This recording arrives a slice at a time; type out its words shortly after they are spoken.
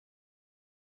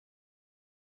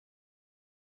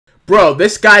Bro,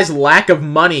 this guy's lack of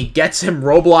money gets him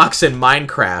Roblox and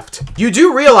Minecraft. You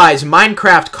do realize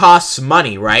Minecraft costs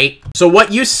money, right? So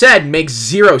what you said makes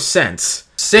 0 sense.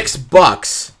 $6.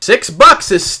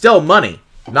 $6 is still money.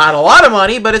 Not a lot of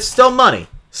money, but it's still money.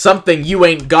 Something you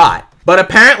ain't got. But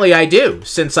apparently I do,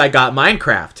 since I got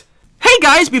Minecraft. Hey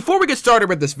guys, before we get started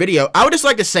with this video, I would just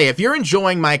like to say if you're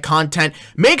enjoying my content,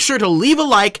 make sure to leave a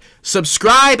like,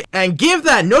 subscribe, and give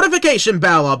that notification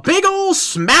bell a big ol'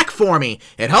 smack for me.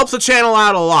 It helps the channel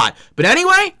out a lot. But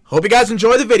anyway, hope you guys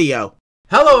enjoy the video.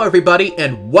 Hello everybody,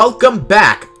 and welcome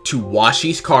back to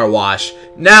WASHIEZ Car Wash.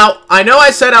 Now, I know I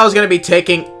said I was going to be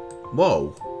taking...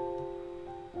 Whoa.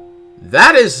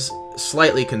 That is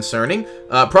slightly concerning.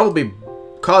 Probably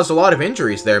caused a lot of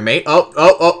injuries there, mate. Oh,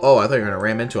 I thought you were gonna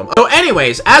ram into him. So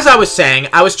anyways, as I was saying,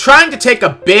 I was trying to take a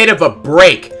bit of a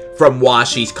break from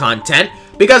WASHIEZ content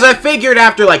because I figured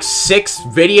after like 6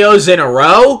 videos in a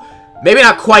row, maybe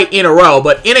not quite in a row,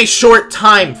 but in a short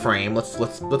time frame, let's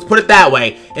put it that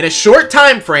way, in a short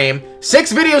time frame,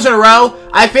 6 videos in a row,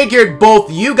 I figured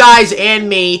both you guys and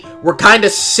me were kind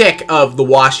of sick of the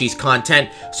WASHIEZ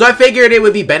content, so I figured it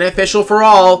would be beneficial for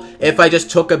all if I just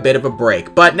took a bit of a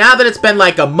break. But now that it's been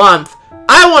like a month,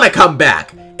 I want to come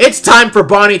back. It's time for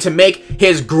Bonnie to make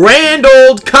his grand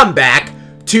old comeback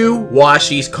to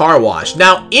WASHIEZ Car Wash.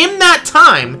 Now, in that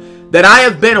time that I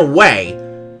have been away,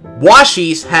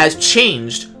 WASHIEZ has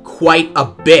changed quite a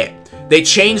bit. They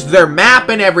changed their map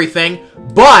and everything,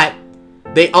 but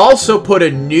they also put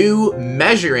a new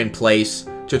measure in place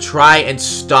to try and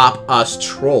stop us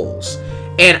trolls.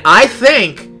 And I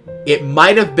think it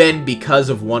might have been because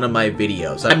of one of my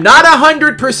videos. I'm not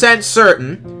 100%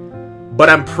 certain, but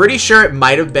I'm pretty sure it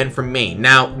might have been from me.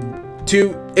 Now,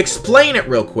 to explain it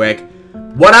real quick,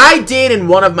 what I did in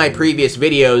one of my previous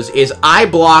videos is I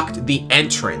blocked the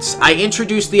entrance. I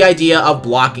introduced the idea of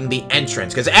blocking the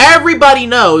entrance, because everybody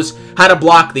knows how to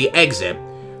block the exit.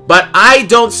 But I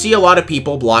don't see a lot of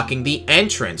people blocking the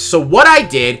entrance. So what I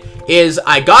did is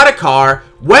I got a car,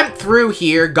 went through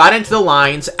here, got into the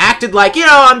lines, acted like, you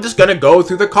know, I'm just gonna go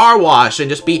through the car wash and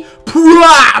just be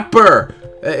proper.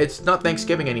 It's not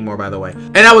Thanksgiving anymore, by the way.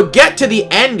 And I would get to the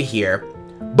end here,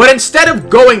 but instead of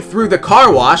going through the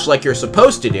car wash like you're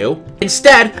supposed to do,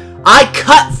 instead, I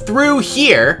cut through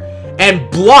here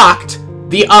and blocked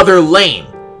the other lane.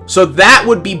 So that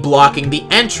would be blocking the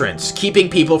entrance, keeping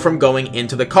people from going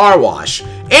into the car wash.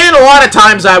 And a lot of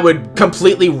times I would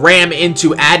completely ram into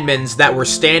admins that were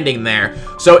standing there.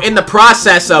 So in the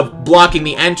process of blocking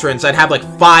the entrance, I'd have like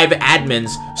 5 admins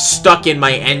stuck in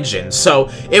my engine. So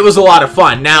it was a lot of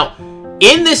fun. Now,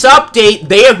 in this update,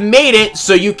 they have made it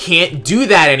so you can't do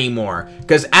that anymore.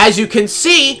 Because as you can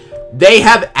see, they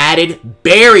have added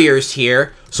barriers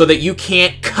here so that you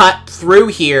can't cut through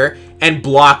here and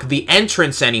block the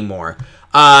entrance anymore.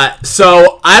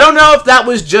 So I don't know if that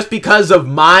was just because of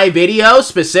my video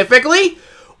specifically,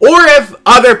 or if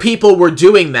other people were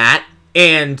doing that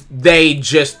and they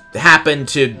just happened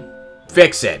to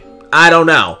fix it. I don't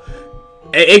know.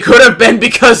 It could have been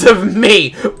because of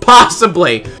me,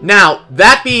 possibly. Now,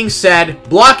 that being said,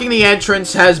 blocking the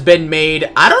entrance has been made,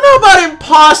 I don't know about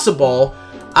impossible.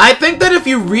 I think that if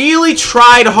you really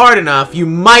tried hard enough, you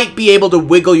might be able to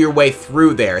wiggle your way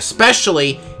through there,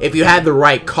 especially if you had the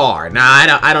right car.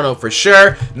 Now, I don't know for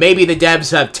sure. Maybe the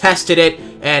devs have tested it,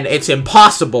 and it's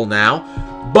impossible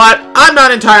now, but I'm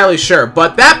not entirely sure.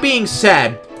 But that being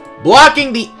said,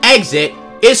 blocking the exit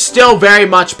is still very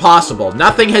much possible.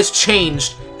 Nothing has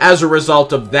changed as a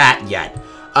result of that yet.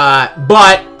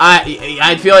 But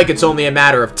I feel like it's only a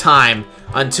matter of time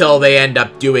until they end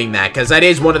up doing that, because that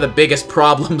is one of the biggest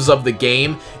problems of the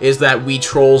game, is that we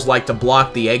trolls like to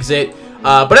block the exit.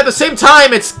 But at the same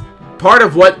time, it's part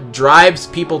of what drives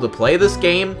people to play this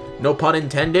game, no pun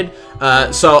intended.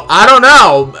 So I don't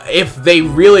know if they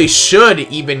really should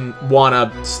even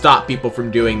want to stop people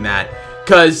from doing that,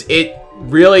 because it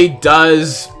really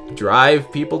does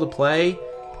drive people to play,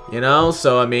 you know?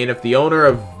 So, I mean, if the owner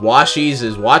of WASHIEZ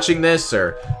is watching this,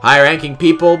 or high-ranking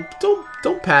people,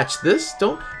 don't patch this.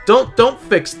 Don't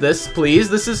fix this,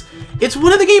 please. It's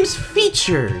one of the game's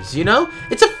features, you know?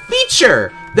 It's a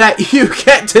feature that you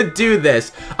get to do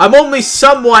this. I'm only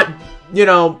somewhat, you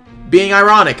know, being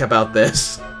ironic about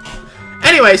this.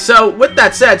 Anyway, so with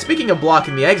that said, speaking of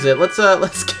blocking the exit,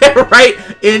 let's get right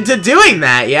into doing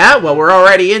that, yeah? Well, we're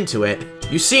already into it.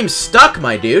 You seem stuck,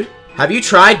 my dude. Have you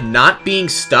tried not being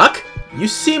stuck? You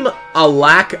seem a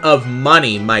lack of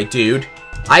money, my dude.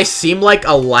 I seem like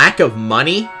a lack of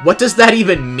money? What does that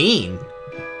even mean?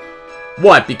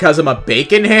 What, because I'm a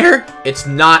bacon hair? It's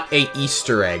not a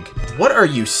Easter egg. What are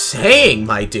you saying,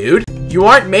 my dude? You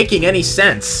aren't making any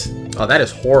sense. Oh, that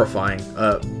is horrifying.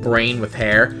 Brain with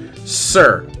hair.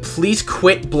 Sir, please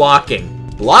quit blocking.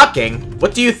 Blocking?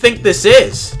 What do you think this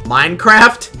is?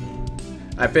 Minecraft?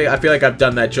 I feel like I've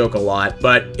done that joke a lot,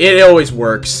 but it always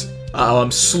works. Uh-oh,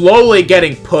 I'm slowly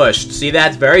getting pushed. See,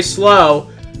 that's very slow,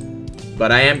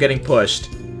 but I am getting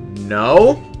pushed.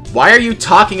 No? Why are you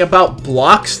talking about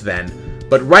blocks then?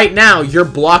 But right now, you're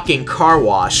blocking car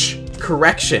wash.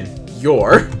 Correction.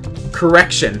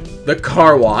 Correction. The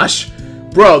car wash.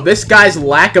 Bro, this guy's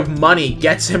lack of money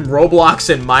gets him Roblox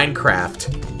and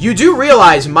Minecraft. You do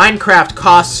realize Minecraft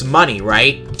costs money,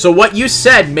 right? So what you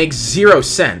said makes 0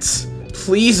 sense.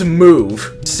 Please move.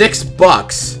 $6.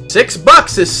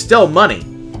 $6 is still money.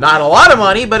 Not a lot of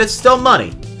money, but it's still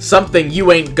money. Something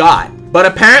you ain't got. But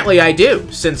apparently I do,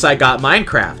 since I got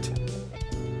Minecraft.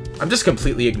 I'm just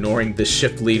completely ignoring this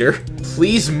shift leader.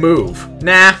 Please move.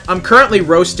 Nah, I'm currently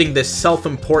roasting this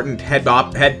self-important head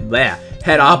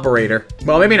operator.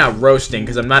 Well, maybe not roasting,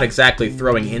 because I'm not exactly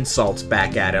throwing insults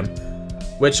back at him.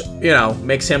 Which, you know,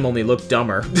 makes him only look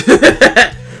dumber.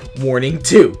 Warning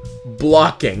 2.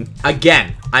 Blocking.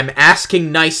 Again, I'm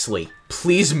asking nicely.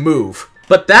 Please move.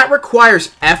 But that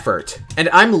requires effort, and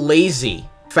I'm lazy.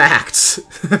 Facts.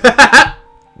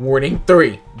 Warning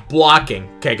 3. Blocking.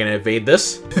 Okay, gonna evade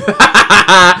this.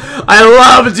 I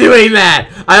love doing that.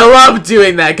 I love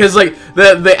doing that because, like,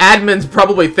 the admins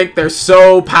probably think they're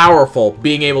so powerful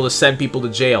being able to send people to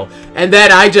jail. And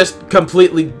then I just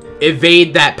completely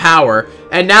evade that power.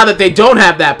 And now that they don't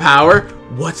have that power,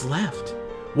 what's left?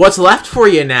 What's left for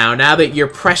you now that your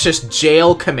precious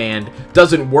jail command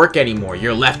doesn't work anymore?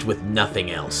 You're left with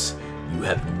nothing else. You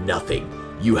have nothing.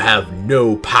 You have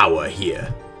no power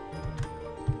here.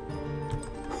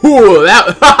 Ooh,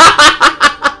 that...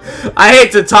 I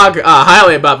hate to talk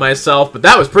highly about myself, but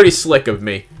that was pretty slick of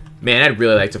me. Man, I'd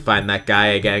really like to find that guy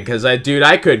again, because, dude,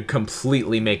 I could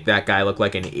completely make that guy look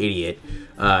like an idiot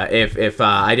if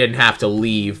I didn't have to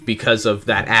leave because of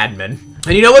that admin.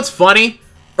 And you know what's funny?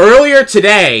 Earlier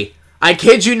today, I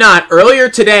kid you not, earlier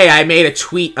today I made a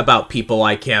tweet about people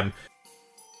like him.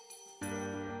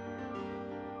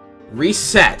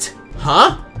 Reset.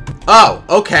 Huh? Oh,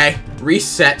 okay.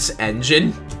 Resets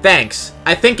engine. Thanks.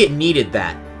 I think it needed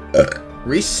that.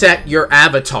 Reset your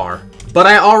avatar. But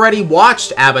I already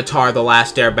watched Avatar: The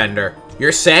Last Airbender.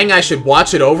 You're saying I should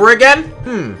watch it over again?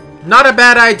 Not a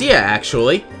bad idea,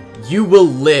 actually. You will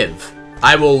live.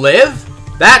 I will live?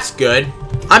 That's good.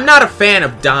 I'm not a fan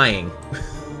of dying.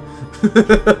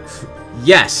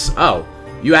 Yes. Oh,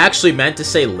 you actually meant to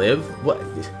say live? What?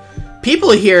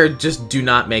 People here just do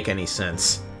not make any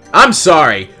sense. I'm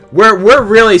sorry. We're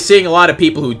really seeing a lot of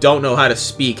people who don't know how to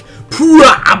speak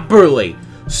properly.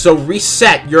 So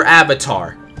reset your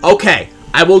avatar. Okay,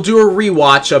 I will do a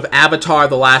rewatch of Avatar: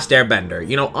 The Last Airbender.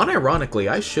 You know, unironically,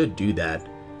 I should do that.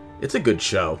 It's a good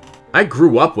show. I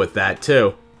grew up with that,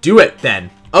 too. Do it, then.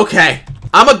 Okay,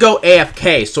 I'm gonna go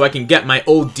AFK so I can get my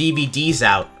old DVDs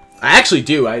out. I actually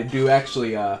do. I do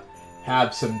actually,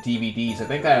 have some DVDs. I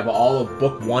think I have all of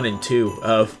book 1 and 2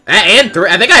 of... And 3.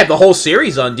 I think I have the whole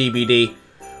series on DVD.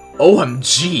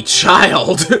 OMG,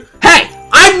 child. Hey,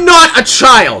 I'm not a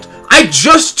child. I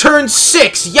just turned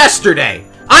 6 yesterday.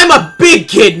 I'm a big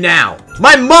kid now.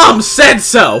 My mom said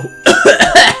so.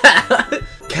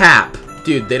 Cap.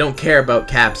 Dude, they don't care about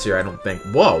caps here, I don't think.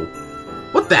 Whoa.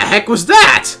 What the heck was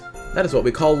that? That is what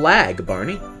we call lag,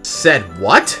 Barney. Said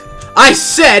what? I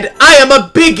said I am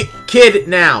a big kid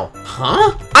now.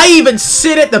 Huh? I even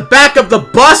sit at the back of the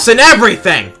bus and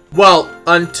everything. Well,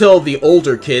 until the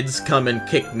older kids come and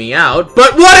kick me out,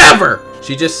 but whatever!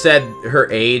 She just said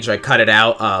her age, I cut it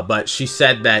out, but she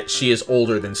said that she is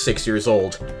older than 6 years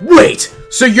old. Wait,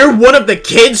 so you're one of the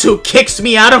kids who kicks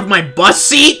me out of my bus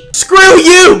seat? Screw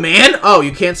you, man! Oh,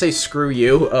 you can't say screw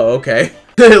you? Oh, okay.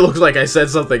 It looks like I said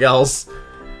something else.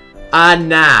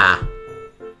 Nah.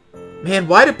 Man,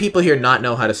 why do people here not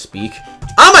know how to speak?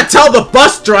 I'ma tell the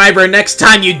bus driver next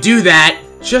time you do that!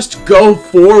 Just go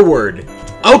forward.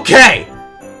 Okay!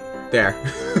 There.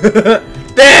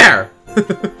 There!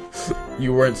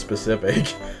 You weren't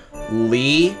specific.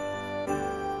 Lee?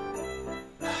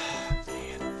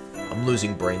 Man, I'm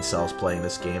losing brain cells playing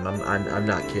this game. I'm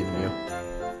not kidding you.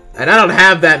 And I don't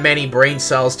have that many brain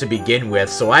cells to begin with,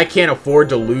 so I can't afford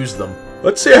to lose them.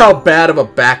 Let's see how bad of a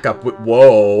backup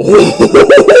whoa.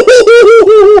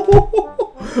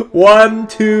 1,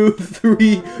 2,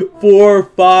 3, 4,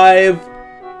 5,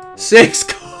 6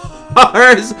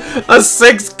 cars. A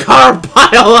 6-car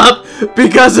pile-up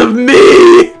because of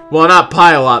me. Well, not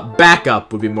pile-up.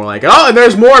 Backup would be more like, oh, and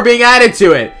there's more being added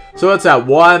to it. So what's that?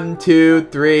 1, 2,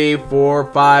 3,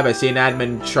 4, 5. I see an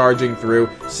admin charging through.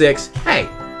 6. Hey,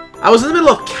 I was in the middle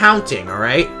of counting,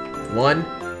 alright?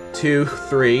 1, 2,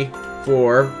 3,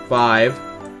 4, 5,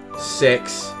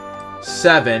 6,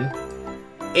 7,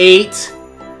 8.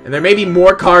 And there may be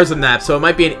more cars than that, so it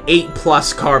might be an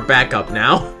 8+ car backup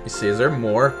now. Let me see, is there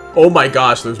more? Oh my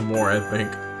gosh, there's more, I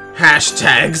think.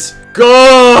 Hashtags.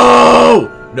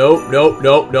 Go! Nope, nope,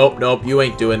 nope, nope, nope. You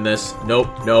ain't doing this. Nope,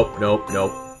 nope, nope,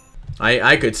 nope.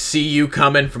 I could see you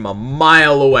coming from a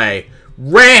mile away.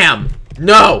 Ram!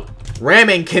 No!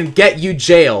 Ramming can get you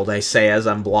jailed, I say as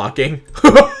I'm blocking.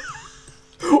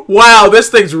 Wow, this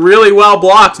thing's really well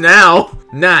blocked now.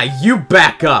 Nah, you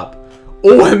back up.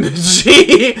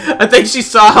 OMG! I think she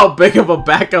saw how big of a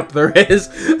backup there is.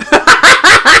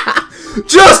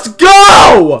 Just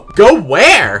go! Go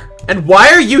where? And why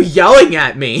are you yelling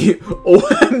at me?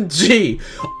 OMG.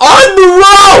 On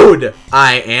the road!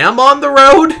 I am on the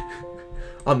road?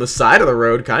 On the side of the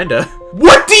road, kinda.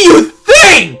 What do you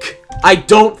think? I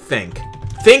don't think.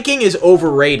 Thinking is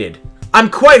overrated. I'm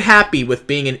quite happy with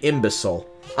being an imbecile.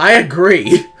 I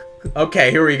agree. Okay,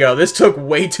 here we go. This took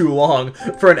way too long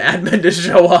for an admin to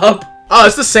show up. Oh,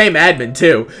 it's the same admin,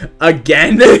 too.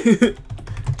 Again?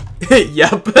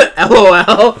 Yep,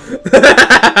 LOL.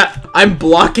 I'm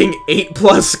blocking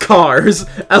 8+ cars.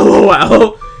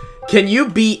 LOL. Can you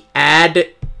be add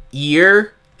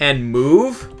ear and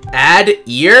move? Add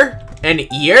ear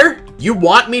and ear? You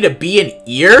want me to be an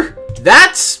ear?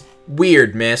 That's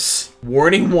weird, miss.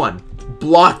 Warning 1.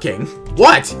 Blocking.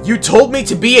 What? You told me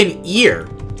to be an ear.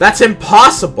 That's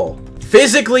impossible.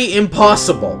 Physically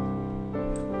impossible.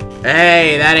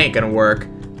 Hey, that ain't gonna work.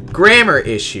 Grammar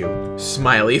issue.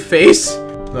 Smiley face.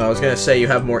 No, I was gonna say you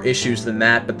have more issues than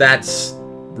that, but that's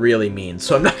really mean,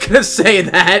 so I'm not gonna say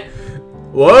that.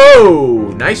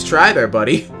 Whoa! Nice try there,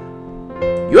 buddy.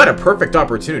 You had a perfect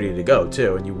opportunity to go,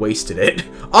 too, and you wasted it.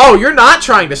 Oh, you're not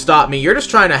trying to stop me. You're just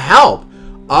trying to help.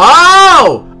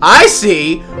 Oh! I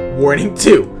see. Warning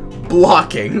 2.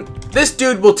 Blocking. This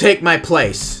dude will take my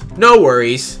place. No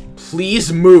worries.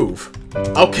 Please move.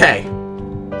 Okay.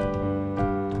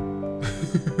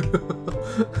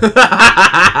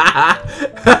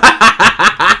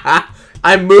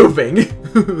 I'm moving.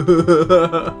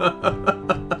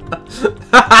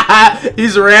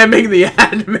 He's ramming the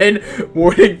admin.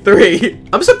 Warning 3.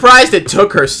 I'm surprised it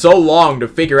took her so long to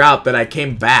figure out that I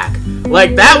came back.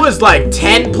 Like, that was like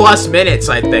 10+ minutes,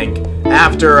 I think,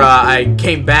 after I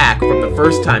came back from the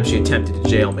first time she attempted to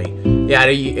jail me. Yeah,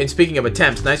 and speaking of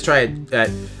attempts, nice try at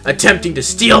attempting to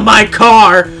steal my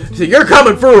car. So you're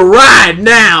coming for a ride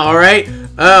now, alright?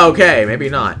 Okay, maybe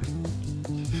not.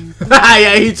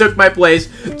 Yeah, he took my place,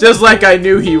 just like I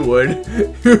knew he would.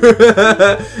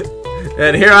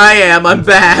 And here I am, I'm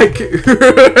back.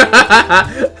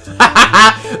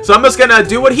 So I'm just gonna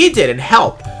do what he did and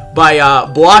help by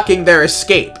blocking their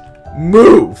escape.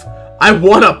 Move. I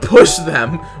wanna push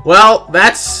them. Well,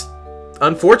 that's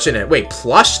unfortunate. Wait,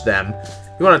 plush them?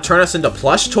 You wanna turn us into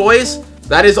plush toys?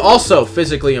 That is also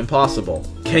physically impossible.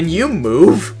 Can you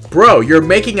move? Bro, you're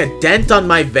making a dent on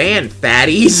my van,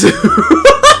 fatties.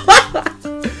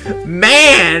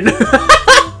 Man!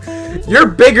 You're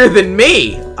bigger than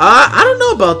me. I don't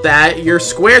know about that. Your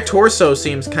square torso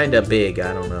seems kind of big.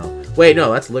 I don't know. Wait,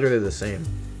 no, that's literally the same.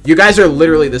 You guys are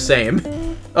literally the same.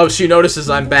 Oh, she notices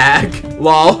I'm back.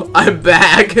 Lol, I'm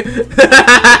back.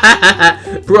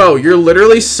 Bro, you're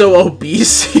literally so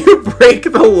obese, you break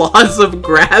the laws of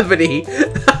gravity.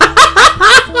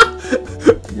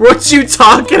 What you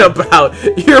talking about?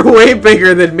 You're way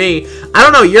bigger than me. I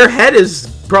don't know, your head has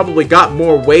probably got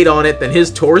more weight on it than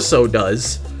his torso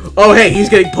does. Oh, hey, he's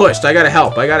getting pushed. I gotta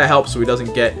help. I gotta help so he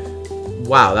doesn't get...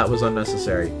 Wow, that was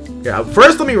unnecessary. Yeah,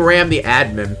 first let me ram the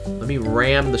admin. Let me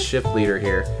ram the shift leader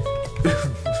here.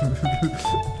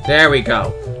 There we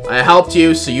go. I helped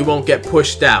you so you won't get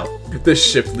pushed out. The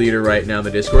shift leader right now in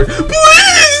the Discord.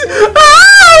 Please!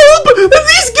 Help!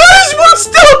 These guys won't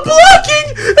stop blocking!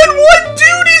 And one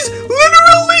dude is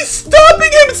literally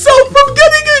stopping himself from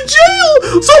getting in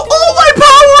jail! So all my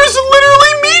powers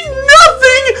literally mean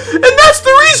nothing! And that's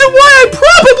the reason why I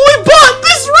probably bought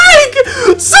this rig!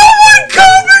 Someone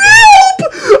come and help!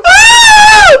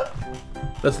 Ah!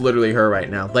 That's literally her right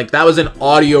now. Like, that was an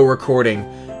audio recording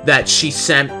that she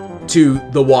sent to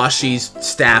the WASHIEZ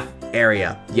staff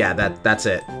area. Yeah, that's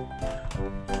it.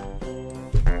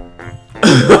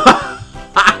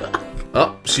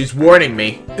 Oh, she's warning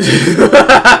me.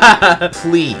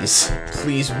 Please.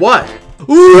 Please what?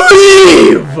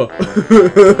 Leave!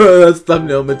 That's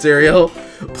thumbnail material.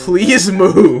 Please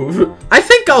move. I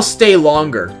think I'll stay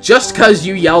longer, just cause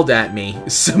you yelled at me.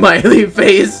 Smiley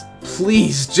face.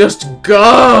 Please, just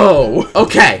go.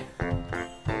 Okay.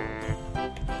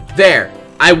 There.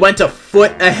 I went a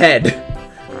foot ahead.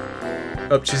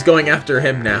 Oh, she's going after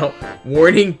him now.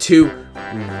 Warning to...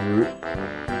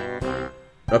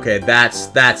 Okay, that's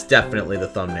definitely the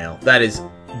thumbnail. That is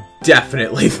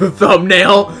definitely the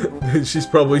thumbnail. She's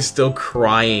probably still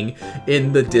crying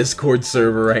in the Discord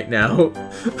server right now.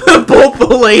 Both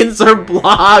the lanes are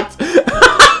blocked.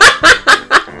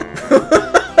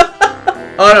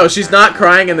 Oh no, she's not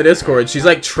crying in the Discord. She's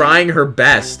like trying her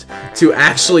best to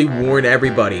actually warn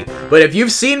everybody. But if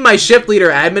you've seen my shift leader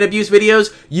admin abuse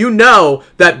videos, you know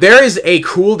that there is a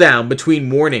cooldown between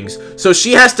warnings. So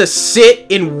she has to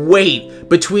sit and wait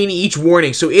between each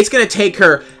warning. So it's going to take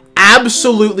her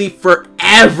absolutely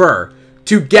forever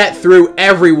to get through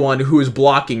everyone who is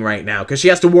blocking right now. Because she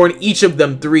has to warn each of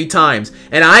them 3 times.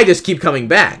 And I just keep coming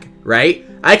back, right?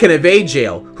 I can evade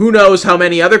jail. Who knows how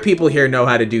many other people here know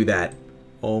how to do that?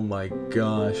 Oh my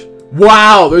gosh.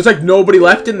 Wow, there's like nobody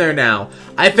left in there now.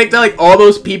 I think that like all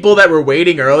those people that were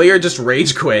waiting earlier just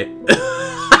rage quit.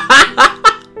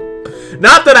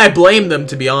 Not that I blame them,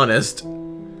 to be honest.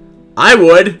 I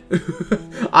would.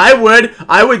 I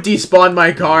would despawn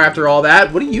my car after all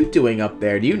that. What are you doing up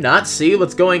there? Do you not see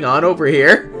what's going on over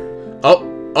here?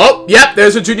 Oh, yep,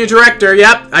 there's a junior director.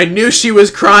 Yep, I knew she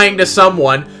was crying to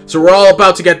someone. So we're all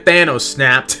about to get Thanos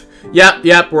snapped.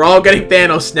 Yep, we're all getting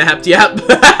Thanos snapped, yep.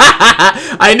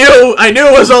 I knew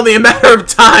it was only a matter of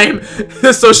time.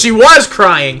 So she was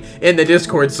crying in the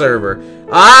Discord server.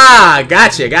 Ah,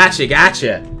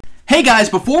 gotcha. Hey guys,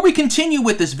 before we continue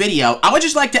with this video, I would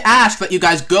just like to ask that you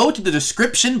guys go to the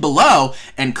description below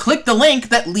and click the link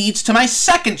that leads to my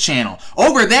second channel.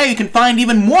 Over there you can find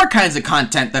even more kinds of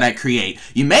content that I create.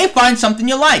 You may find something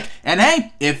you like, and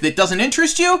hey, if it doesn't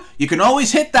interest you, you can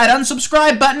always hit that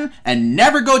unsubscribe button and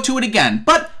never go to it again.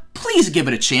 But please give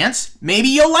it a chance. Maybe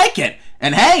you'll like it.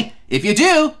 And hey, if you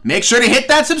do, make sure to hit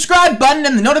that subscribe button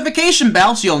and the notification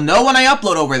bell so you'll know when I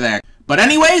upload over there. But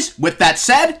anyways, with that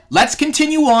said, let's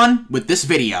continue on with this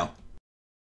video.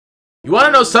 You want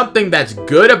to know something that's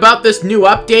good about this new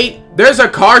update? There's a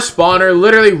car spawner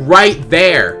literally right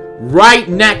there, right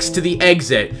next to the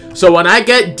exit. So when I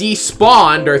get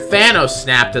despawned, or Thanos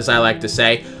snapped as I like to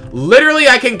say, literally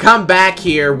I can come back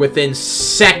here within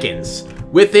seconds.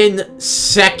 Within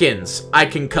seconds, I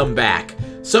can come back.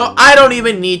 So I don't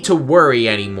even need to worry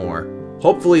anymore.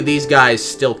 Hopefully these guys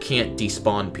still can't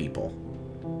despawn people.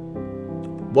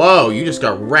 Whoa, you just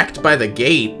got wrecked by the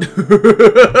gate.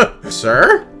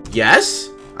 Sir? Yes?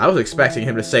 I was expecting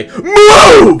him to say,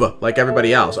 move! Like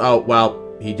everybody else. Oh,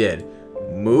 well, he did.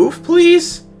 Move,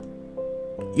 please?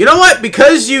 You know what?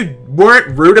 Because you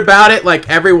weren't rude about it like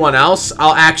everyone else,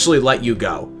 I'll actually let you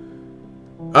go.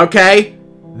 Okay?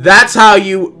 That's how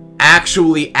you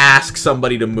actually ask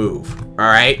somebody to move.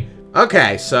 Alright?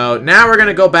 Okay, so now we're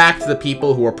gonna go back to the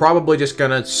people who are probably just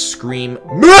gonna scream,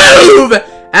 move!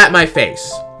 At my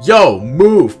face. Yo,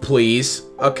 move, please.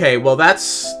 Okay, well,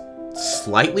 that's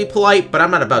slightly polite, but I'm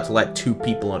not about to let 2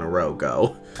 people in a row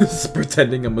go. Just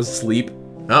pretending I'm asleep.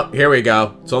 Oh, here we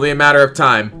go. It's only a matter of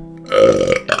time.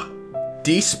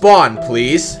 Despawn,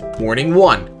 please. Warning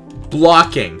 1.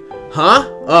 Blocking. Huh?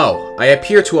 Oh, I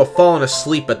appear to have fallen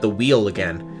asleep at the wheel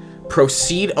again.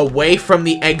 Proceed away from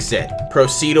the exit.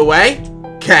 Proceed away?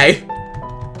 Okay.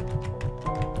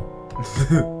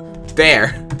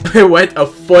 There. I went a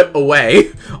foot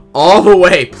away. All the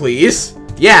way, please.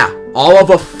 Yeah, all of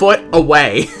a foot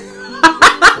away.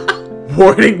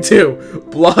 Warning 2.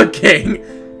 Blocking.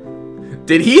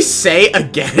 Did he say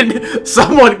again?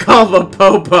 Someone call the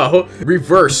popo.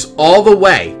 Reverse all the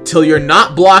way till you're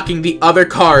not blocking the other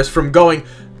cars from going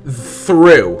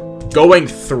through. Going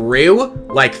through?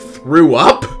 Like through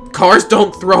up? Cars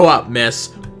don't throw up,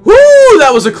 miss. Woo,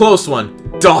 that was a close one.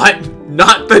 Dot,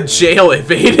 not the jail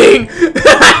evading.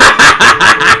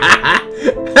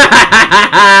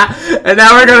 And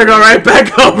now we're gonna go right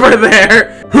back over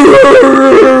there.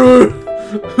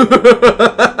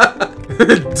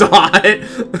 Dot.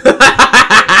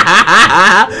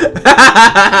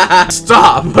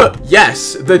 Stop.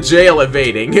 Yes, the jail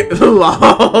evading.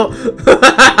 Lol.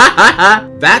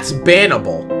 That's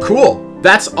bannable. Cool.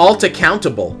 That's alt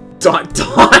accountable. Dot.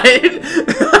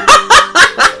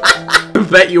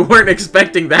 Bet you weren't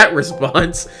expecting that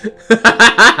response.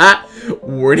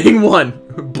 Warning 1.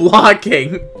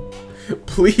 Blocking.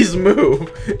 Please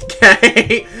move.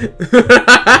 Okay.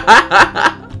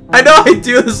 I know I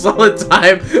do this all the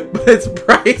time, but it's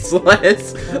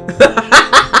priceless.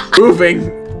 Moving.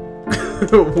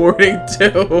 Warning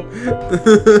 2.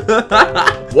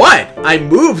 What? I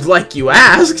moved like you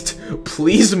asked.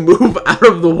 Please move out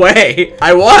of the way.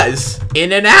 I was.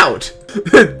 In and out. ...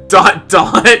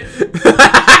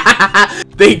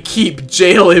 They keep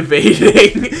jail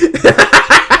evading.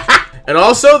 And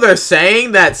also, they're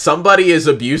saying that somebody is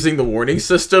abusing the warning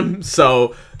system,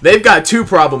 so they've got two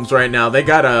problems right now. They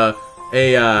got a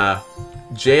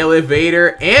jail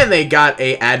evader, and they got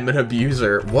a admin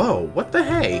abuser. Whoa, what the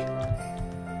hey?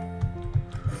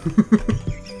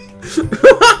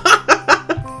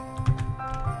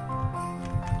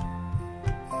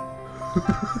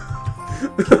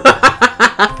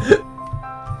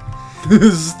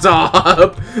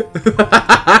 Stop.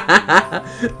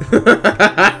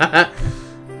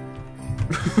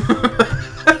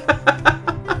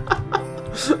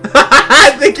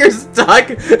 I think you're stuck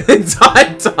in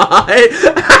Dot.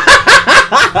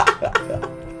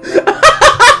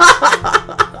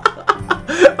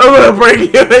 I'm gonna bring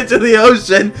you into the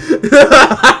ocean.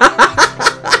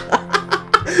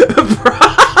 Bro.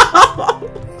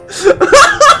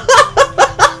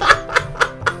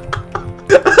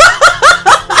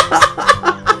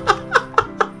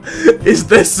 Is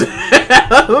this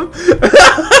him?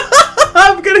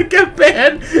 I'm gonna get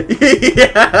banned.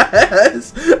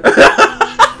 Yes.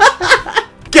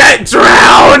 Get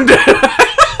drowned.